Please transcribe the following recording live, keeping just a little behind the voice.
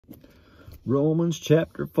Romans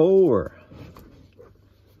chapter 4.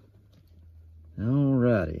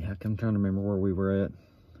 Alrighty, I'm trying to remember where we were at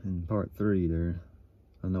in part 3 there.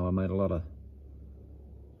 I know I made a lot of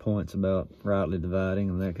points about rightly dividing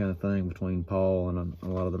and that kind of thing between Paul and a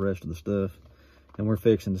lot of the rest of the stuff. And we're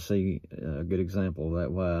fixing to see a good example of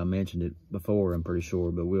that. Why I mentioned it before, I'm pretty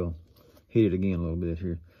sure, but we'll hit it again a little bit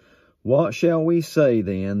here. What shall we say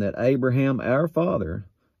then that Abraham our father,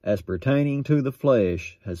 as pertaining to the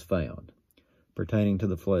flesh, has found? Pertaining to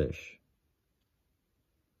the flesh.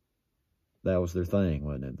 That was their thing,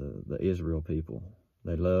 wasn't it? The Israel people.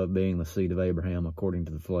 They loved being the seed of Abraham according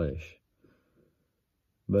to the flesh.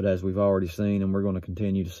 But as we've already seen, and we're going to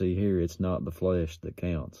continue to see here, it's not the flesh that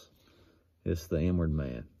counts. It's the inward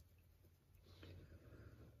man.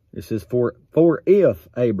 It says, for if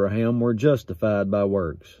Abraham were justified by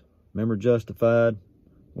works. Remember justified?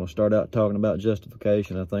 We'll start out talking about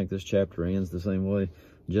justification. I think this chapter ends the same way.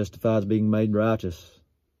 Justified is being made righteous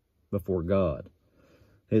before God.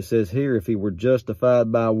 It says here, if he were justified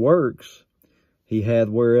by works, he had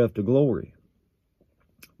whereof to glory,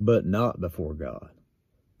 but not before God.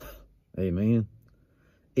 Amen.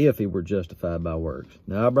 If he were justified by works.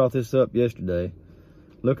 Now, I brought this up yesterday.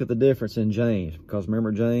 Look at the difference in James. Because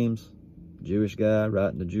remember James, Jewish guy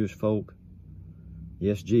writing to Jewish folk.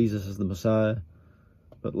 Yes, Jesus is the Messiah.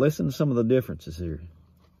 But listen to some of the differences here.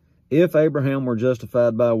 If Abraham were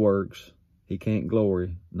justified by works, he can't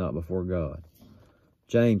glory, not before God.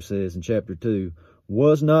 James says in chapter 2,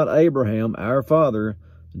 was not Abraham, our father,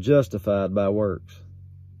 justified by works,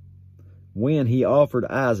 when he offered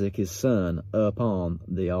Isaac his son upon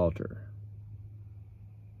the altar?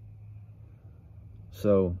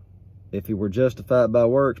 So, if he were justified by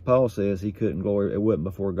works, Paul says he couldn't glory, it wasn't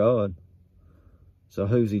before God. So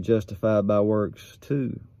who's he justified by works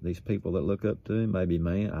to? These people that look up to him? Maybe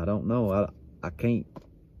man, I don't know. I can't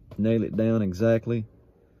nail it down exactly.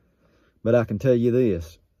 But I can tell you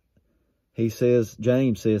this. He says,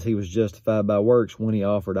 James says he was justified by works when he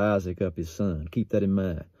offered Isaac up his son. Keep that in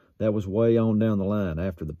mind. That was way on down the line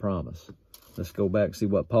after the promise. Let's go back and see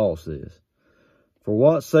what Paul says. For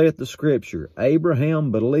what saith the scripture?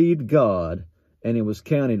 Abraham believed God, and it was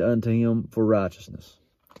counted unto him for righteousness.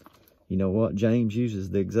 You know what? James uses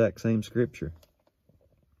the exact same scripture.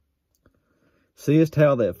 Seest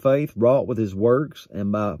how that faith wrought with his works,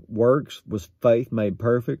 and by works was faith made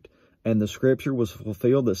perfect, and the scripture was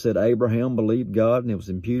fulfilled that said Abraham believed God, and it was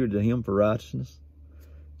imputed to him for righteousness.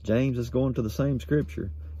 James is going to the same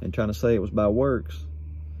scripture and trying to say it was by works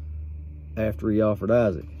after he offered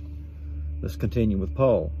Isaac. Let's continue with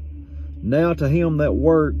Paul. Now to him that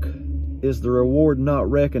work is the reward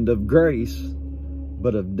not reckoned of grace,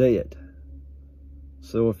 but of debt.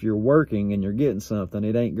 So if you're working and you're getting something,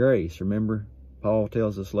 it ain't grace. Remember, Paul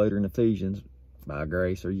tells us later in Ephesians, by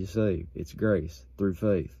grace are you saved. It's grace through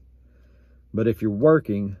faith. But if you're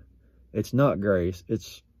working, it's not grace.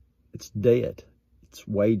 It's debt. It's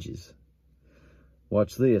wages.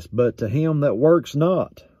 Watch this. But to him that works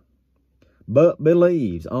not, but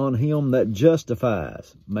believes on him that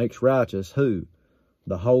justifies, makes righteous, who?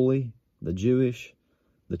 The holy, the Jewish,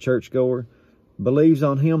 the churchgoer, believes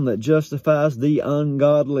on him that justifies the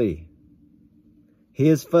ungodly.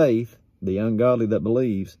 His faith, the ungodly that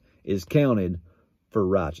believes, is counted for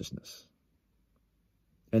righteousness.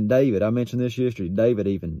 And David, I mentioned this yesterday, David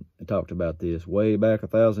even talked about this way back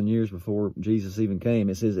 1,000 years before Jesus even came.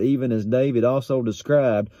 It says, even as David also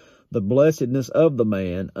described the blessedness of the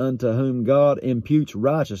man unto whom God imputes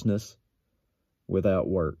righteousness without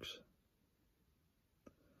works,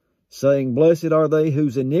 saying, blessed are they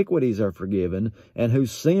whose iniquities are forgiven, and whose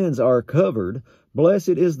sins are covered. Blessed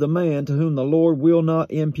is the man to whom the Lord will not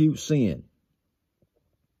impute sin.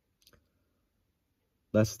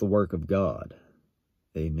 That's the work of God.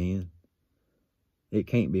 Amen. It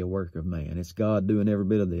can't be a work of man. It's God doing every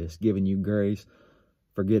bit of this, giving you grace,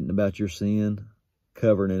 forgetting about your sin,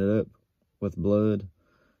 covering it up with blood.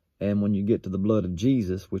 And when you get to the blood of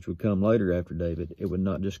Jesus, which would come later after David, it would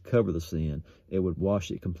not just cover the sin, it would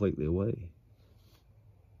wash it completely away.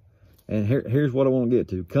 And here's what I want to get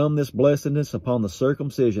to. Come this blessedness upon the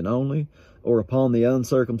circumcision only, or upon the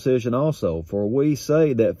uncircumcision also? For we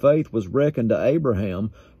say that faith was reckoned to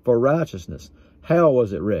Abraham for righteousness. How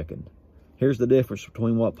was it reckoned? Here's the difference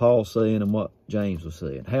between what Paul's saying and what James was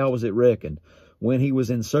saying. How was it reckoned? When he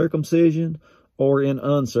was in circumcision or in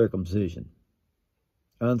uncircumcision?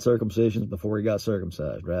 Uncircumcision before he got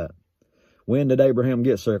circumcised, right? When did Abraham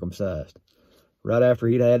get circumcised? Right after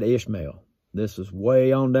he'd had Ishmael. This is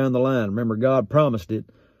way on down the line. Remember, God promised it.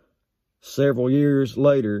 Several years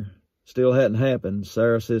later, still hadn't happened.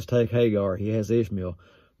 Sarah says, take Hagar. He has Ishmael.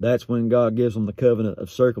 That's when God gives them the covenant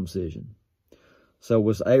of circumcision. So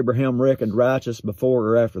was Abraham reckoned righteous before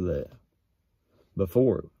or after that?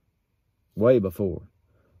 Before. Way before.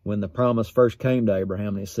 When the promise first came to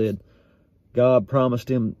Abraham, and it said, God promised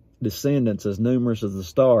him descendants as numerous as the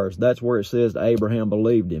stars. That's where it says Abraham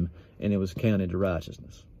believed him, and it was counted to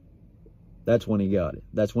righteousness. That's when he got it.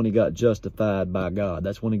 That's when he got justified by God.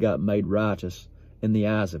 That's when he got made righteous in the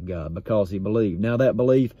eyes of God, because he believed. Now that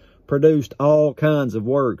belief produced all kinds of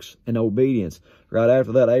works and obedience. Right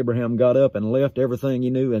after that, Abraham got up and left everything he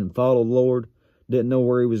knew and followed the Lord. Didn't know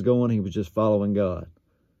where he was going. He was just following God.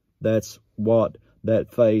 That's what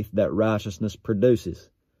that faith, that righteousness produces.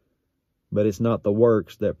 But it's not the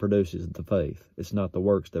works that produces the faith. It's not the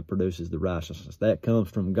works that produces the righteousness. That comes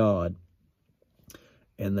from God,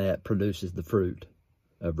 and that produces the fruit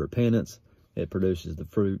of repentance. It produces the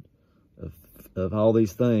fruit of all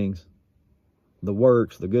these things, the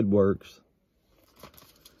works, the good works.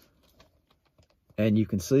 And you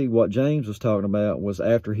can see what James was talking about was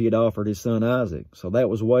after he had offered his son Isaac. So that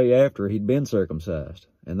was way after he'd been circumcised.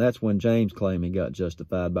 And that's when James claimed he got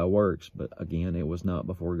justified by works. But again, it was not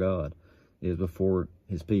before God. It was before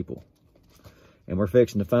his people. And we're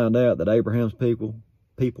fixing to find out that Abraham's people,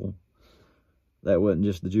 that wasn't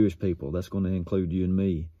just the Jewish people. That's going to include you and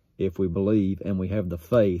me, if we believe and we have the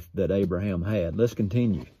faith that Abraham had. Let's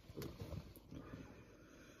continue.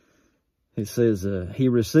 It says, he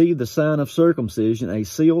received the sign of circumcision, a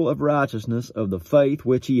seal of righteousness of the faith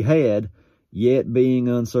which he had, yet being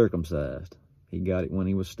uncircumcised. He got it when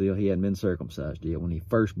he hadn't been circumcised yet, when he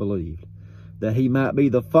first believed. That he might be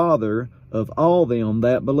the father of all them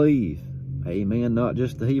that believe. Amen. Not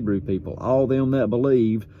just the Hebrew people. All them that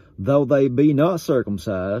believe, though they be not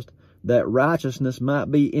circumcised, that righteousness might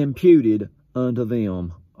be imputed unto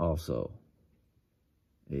them also.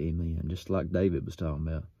 Amen. Just like David was talking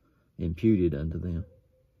about. Imputed unto them.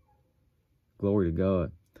 Glory to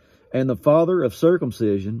God. And the father of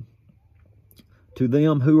circumcision, to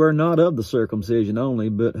them who are not of the circumcision only,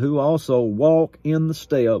 but who also walk in the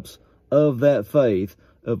steps of that faith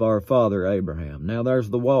of our father Abraham. Now there's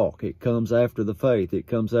the walk. It comes after the faith. It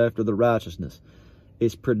comes after the righteousness.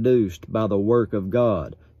 It's produced by the work of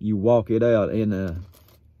God. You walk it out in,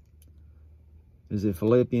 is it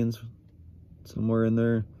Philippians? Somewhere in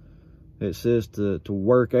there. It says to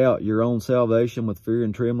work out your own salvation with fear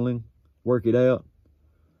and trembling. Work it out.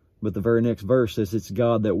 But the very next verse says it's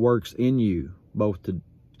God that works in you, both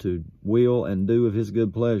to will and do of his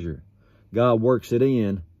good pleasure. God works it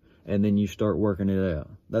in, and then you start working it out.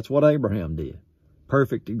 That's what Abraham did.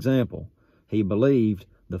 Perfect example. He believed,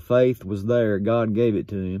 the faith was there, God gave it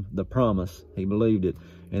to him, the promise, he believed it,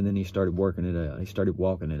 and then he started working it out. He started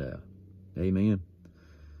walking it out. Amen.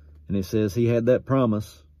 And it says he had that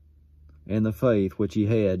promise and the faith which he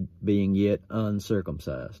had, being yet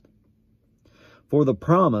uncircumcised. For the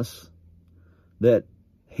promise that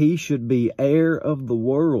he should be heir of the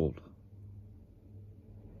world.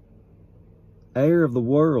 Heir of the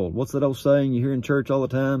world. What's that old saying you hear in church all the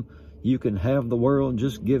time? You can have the world,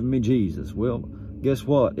 just give me Jesus. Well, guess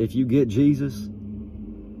what? If you get Jesus,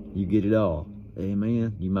 you get it all.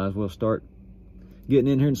 Amen. You might as well start getting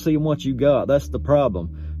in here and seeing what you got. That's the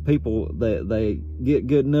problem. People, they get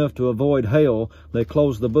good enough to avoid hell. They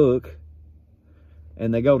close the book.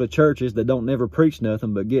 And they go to churches that don't never preach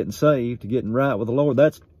nothing but getting saved, getting right with the Lord.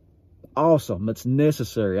 That's awesome. It's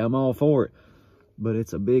necessary. I'm all for it. But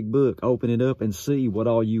it's a big book. Open it up and see what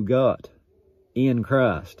all you got in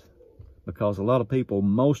Christ. Because a lot of people,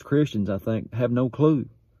 most Christians, I think, have no clue.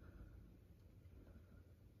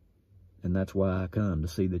 And that's why I come, to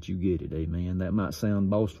see that you get it. Amen. That might sound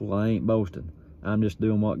boastful. I ain't boasting. I'm just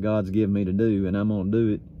doing what God's given me to do, and I'm going to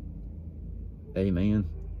do it. Amen.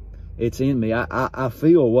 It's in me. I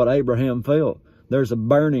feel what Abraham felt. There's a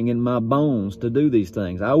burning in my bones to do these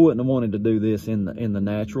things. I wouldn't have wanted to do this in the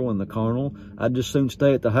natural, in the carnal. I'd just soon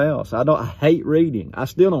stay at the house. I hate reading. I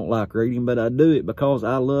still don't like reading, but I do it because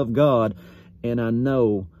I love God, and I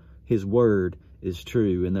know his word is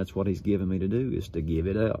true, and that's what he's given me to do, is to give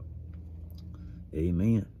it out.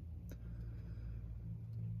 Amen.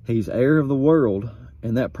 He's heir of the world,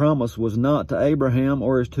 and that promise was not to Abraham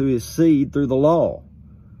or to his seed through the law,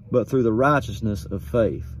 but through the righteousness of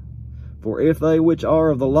faith. For if they which are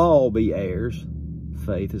of the law be heirs,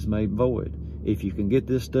 faith is made void. If you can get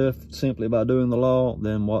this stuff simply by doing the law,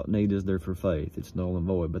 then what need is there for faith? It's null and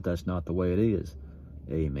void, but that's not the way it is.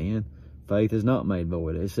 Amen. Faith is not made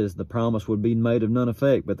void. It says the promise would be made of none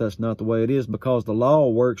effect, but that's not the way it is, because the law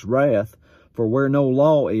works wrath. For where no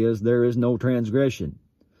law is, there is no transgression.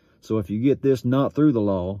 So if you get this not through the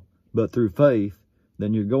law, but through faith,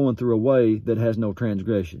 then you're going through a way that has no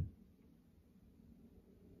transgression.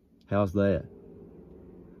 How's that?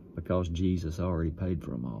 because Jesus already paid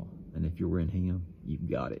for them all. And if you're in him, you've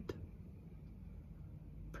got it.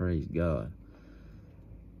 Praise God.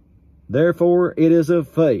 Therefore it is of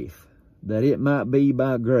faith, that it might be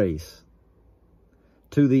by grace,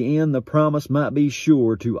 to the end the promise might be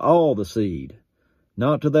sure to all the seed,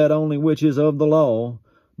 not to that only which is of the law,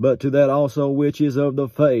 but to that also which is of the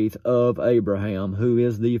faith of Abraham, who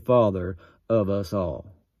is the father of us all.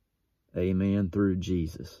 Amen, through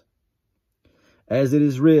Jesus. As it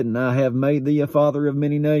is written, I have made thee a father of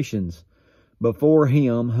many nations, before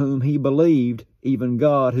him whom he believed, even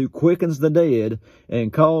God, who quickens the dead,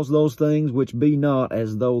 and calls those things which be not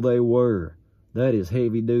as though they were. That is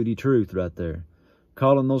heavy-duty truth right there.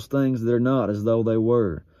 Calling those things that are not as though they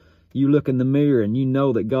were. You look in the mirror and you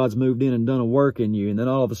know that God's moved in and done a work in you, and then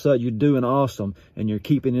all of a sudden you're doing awesome and you're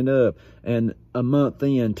keeping it up, and a month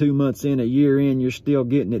in, 2 months in, a year in, you're still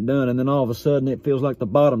getting it done, and then all of a sudden it feels like the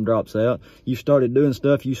bottom drops out. You started doing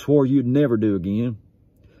stuff you swore you'd never do again.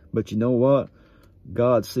 But you know what?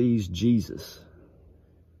 God sees Jesus,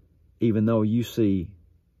 even though you see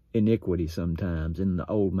iniquity sometimes in the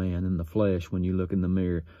old man, in the flesh, when you look in the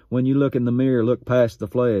mirror. When you look in the mirror, look past the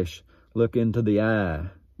flesh, look into the eye.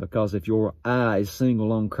 Because if your eye is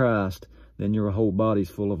single on Christ, then your whole body's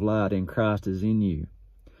full of light, and Christ is in you.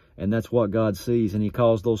 And that's what God sees, and he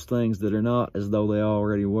calls those things that are not as though they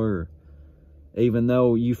already were. Even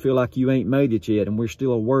though you feel like you ain't made it yet, and we're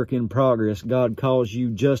still a work in progress, God calls you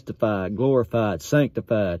justified, glorified,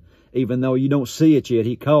 sanctified. Even though you don't see it yet,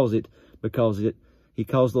 he calls it, because he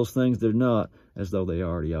calls those things that are not as though they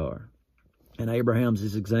already are. And Abraham's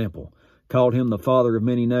his example. Called him the father of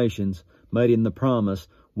many nations, made him the promise,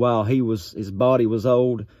 while his body was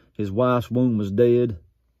old, his wife's womb was dead.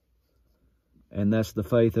 And that's the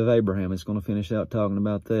faith of Abraham. It's going to finish out talking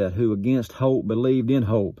about that. Who against hope believed in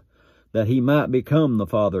hope, that he might become the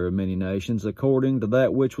father of many nations, according to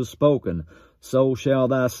that which was spoken. So shall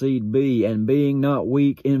thy seed be, and being not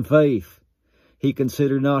weak in faith, he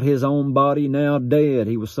considered not his own body now dead.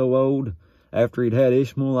 He was so old. After he'd had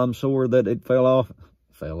Ishmael, I'm sure that it fell off.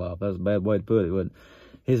 Fell off, that's a bad way to put it. But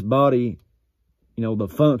his body, you know, the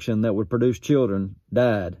function that would produce children,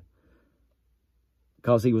 died.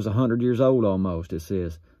 Because he was 100 years old almost, it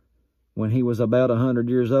says. When he was about 100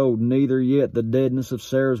 years old, neither yet the deadness of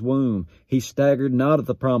Sarah's womb. He staggered not at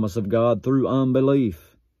the promise of God through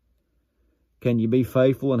unbelief. Can you be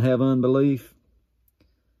faithful and have unbelief?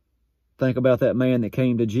 Think about that man that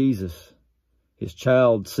came to Jesus. His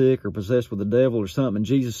child sick or possessed with the devil or something.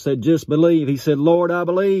 Jesus said, just believe. He said, Lord, I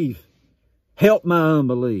believe. Help my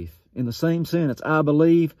unbelief. In the same sentence, I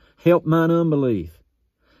believe, help mine unbelief.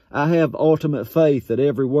 I have ultimate faith that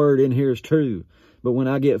every word in here is true. But when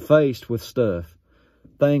I get faced with stuff,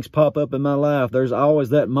 things pop up in my life, there's always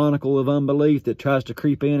that monocle of unbelief that tries to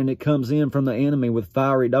creep in, and it comes in from the enemy with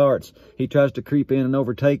fiery darts. He tries to creep in and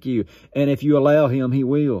overtake you. And if you allow him, he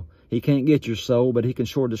will. He can't get your soul, but he can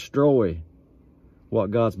sure destroy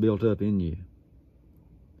what God's built up in you.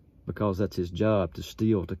 Because that's his job, to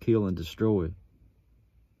steal, to kill, and destroy.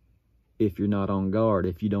 If you're not on guard,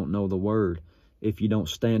 if you don't know the word, if you don't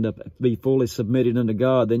stand up, be fully submitted unto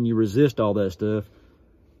God, then you resist all that stuff,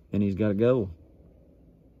 and he's got to go.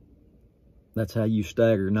 That's how you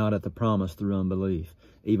stagger not at the promise through unbelief.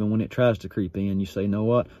 Even when it tries to creep in, you say, know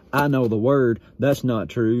what? I know the word. That's not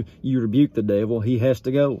true. You rebuke the devil. He has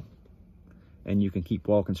to go. And you can keep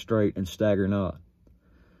walking straight and stagger not.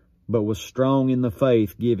 But was strong in the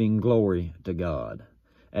faith, giving glory to God,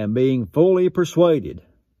 and being fully persuaded.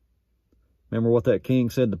 Remember what that king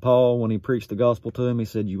said to Paul when he preached the gospel to him? He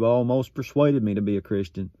said, you almost persuaded me to be a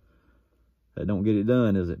Christian. That don't get it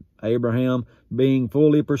done, is it? Abraham, being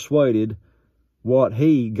fully persuaded, what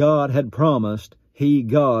God had promised,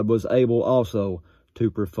 God was able also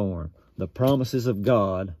to perform. The promises of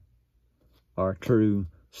God are true,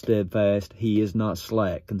 steadfast. He is not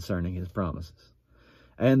slack concerning his promises.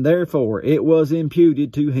 And therefore it was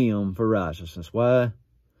imputed to him for righteousness. Why?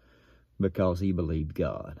 Because he believed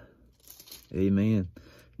God. Amen.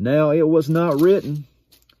 Now it was not written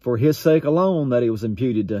for his sake alone that it was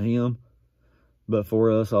imputed to him, but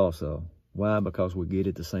for us also. Why? Because we get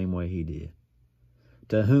it the same way he did.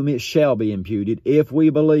 To whom it shall be imputed, if we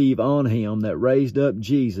believe on him that raised up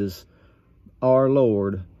Jesus, our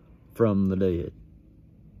Lord, from the dead.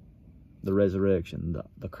 The resurrection.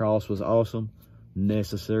 The cross was awesome,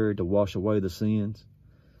 necessary to wash away the sins.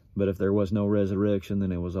 But if there was no resurrection,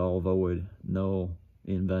 then it was all void, null,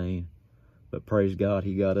 in vain. But praise God,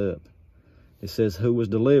 he got up. It says, who was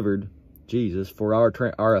delivered, Jesus, for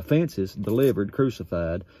our offenses, delivered,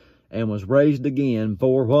 crucified, and was raised again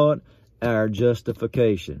for what? Our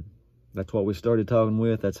justification. That's what we started talking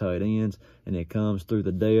with. That's how it ends. And it comes through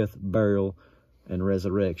the death, burial, and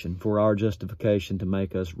resurrection for our justification, to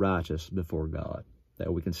make us righteous before God,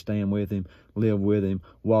 that we can stand with him, live with him,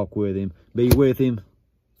 walk with him, be with him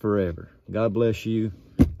forever. God bless you.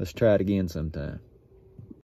 Let's try it again sometime.